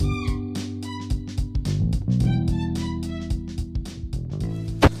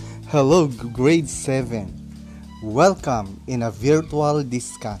Hello, grade 7. Welcome in a virtual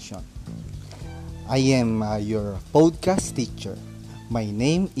discussion. I am your podcast teacher. My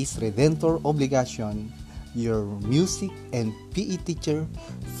name is Redentor Obligacion, your music and PE teacher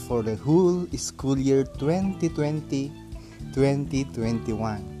for the whole school year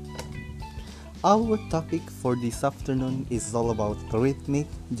 2020-2021. Our topic for this afternoon is all about rhythmic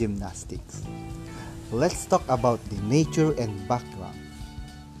gymnastics. Let's talk about the nature and background.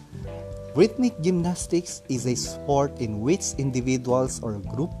 Rhythmic gymnastics is a sport in which individuals or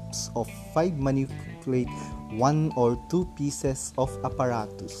groups of 5 manipulate one or two pieces of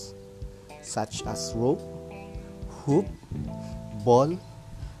apparatus, such as rope, hoop, ball,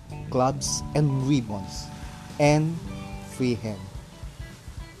 clubs, and ribbons, and freehand.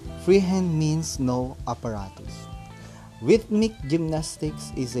 Freehand means no apparatus. Rhythmic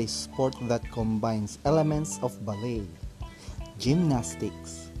gymnastics is a sport that combines elements of ballet,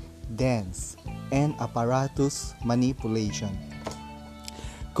 gymnastics, dance, and apparatus manipulation.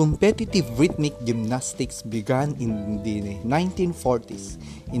 Competitive rhythmic gymnastics began in the 1940s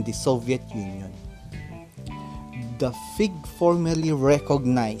in the Soviet Union. The FIG formally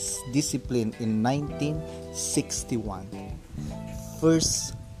recognized discipline in 1961,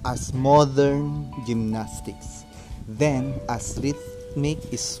 first as modern gymnastics, then as rhythmic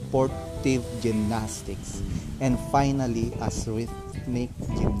sportive gymnastics, and finally as rhythmic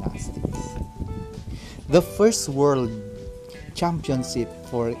gymnastics. The first World Championship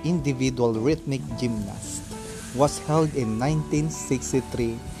for individual rhythmic gymnasts was held in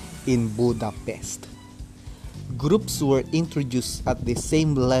 1963 in Budapest. Groups were introduced at the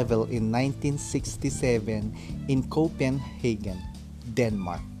same level in 1967 in Copenhagen,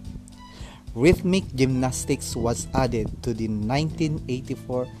 Denmark. Rhythmic gymnastics was added to the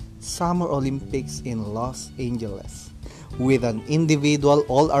 1984 Summer Olympics in Los Angeles with an individual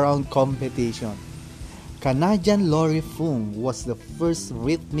all-around competition. Canadian Laurie Fung was the first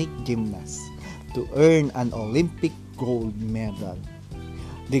rhythmic gymnast to earn an Olympic gold medal.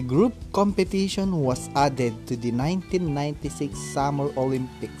 The group competition was added to the 1996 Summer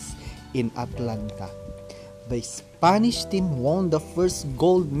Olympics in Atlanta. The Spanish team won the first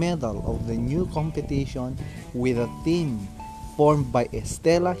gold medal of the new competition with a team formed by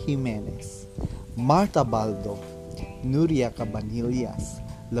Estela Jimenez, Marta Baldo, Nuria Cabanillas,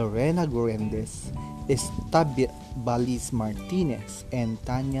 Lorena Gorendes, Estabalis Martinez, and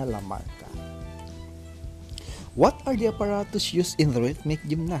Tanya Lamarca. What are the apparatus used in rhythmic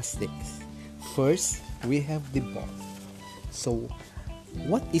gymnastics? First, we have the ball. So,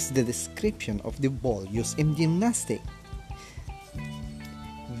 what is the description of the ball used in gymnastics?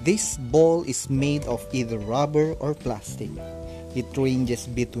 This ball is made of either rubber or plastic. It ranges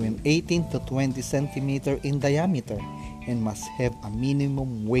between 18 to 20 cm in diameter and must have a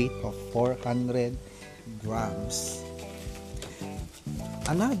minimum weight of 400 grams.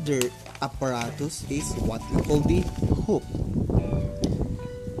 Another apparatus is what we call the hoop.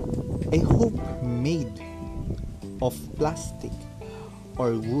 A hoop made of plastic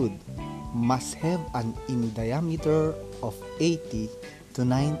or wood must have an in diameter of 80 to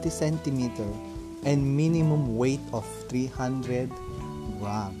 90 cm and minimum weight of 300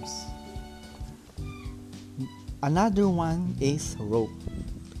 grams. Another one is rope.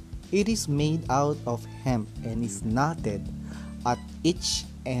 It is made out of hemp and is knotted at each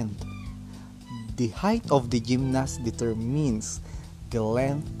end. The height of the gymnast determines the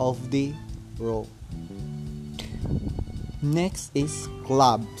length of the rope. Next is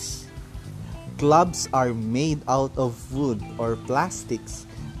clubs. Clubs are made out of wood or plastics,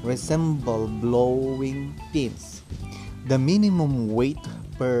 resemble blowing pins. The minimum weight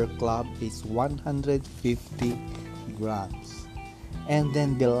per club is 150 grams. And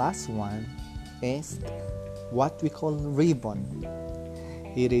then the last one is what we call ribbon.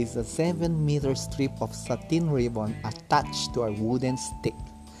 It is a 7-meter strip of satin ribbon attached to a wooden stick.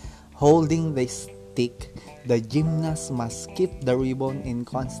 Holding the stick, the gymnast must keep the ribbon in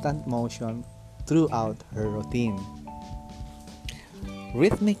constant motion throughout her routine.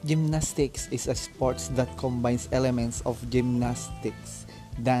 Rhythmic gymnastics is a sport that combines elements of gymnastics,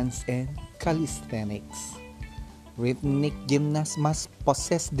 dance, and calisthenics. Rhythmic gymnasts must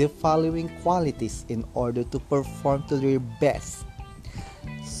possess the following qualities in order to perform to their best: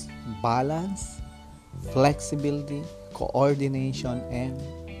 balance, flexibility, coordination, and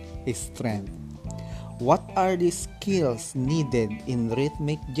strength. What are the skills needed in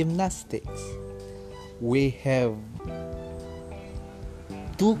rhythmic gymnastics? We have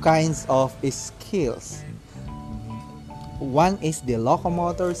two kinds of skills. One is the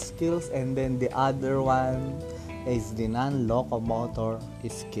locomotor skills and then the other one is the non-locomotor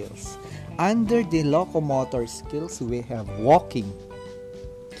skills. Under the locomotor skills, we have walking,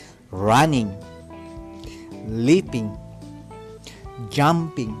 running, leaping,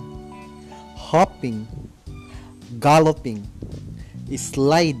 jumping, hopping, galloping,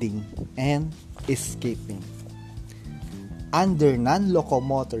 sliding, and escaping. Under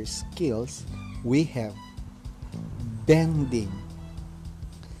non-locomotor skills, we have bending,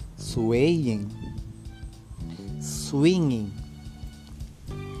 swaying, swinging,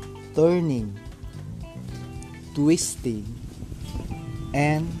 turning, twisting,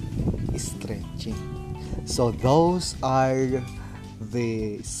 and stretching. So those are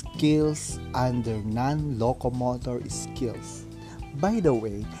the skills under non-locomotor skills. By the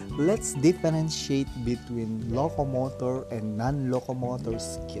way, let's differentiate between locomotor and non-locomotor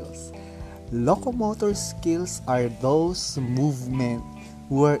skills. Locomotor skills are those movements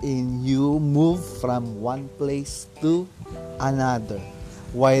wherein you move from one place to another,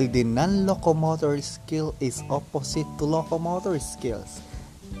 while the non-locomotor skill is opposite to locomotor skills,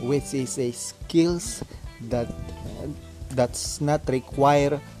 which is a skills that's not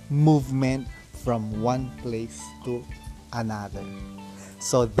require movement from one place to another.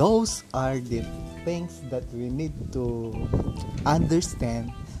 So those are the things that we need to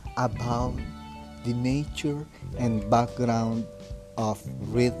understand about the nature and background of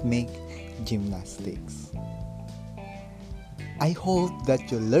rhythmic gymnastics. I hope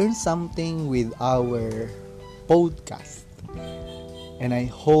that you learned something with our podcast, and I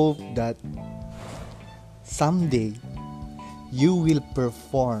hope that someday you will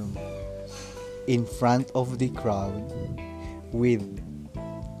perform in front of the crowd with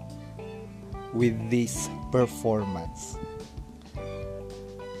this performance.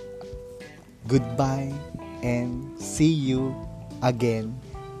 Goodbye and see you again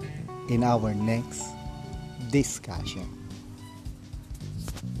in our next discussion.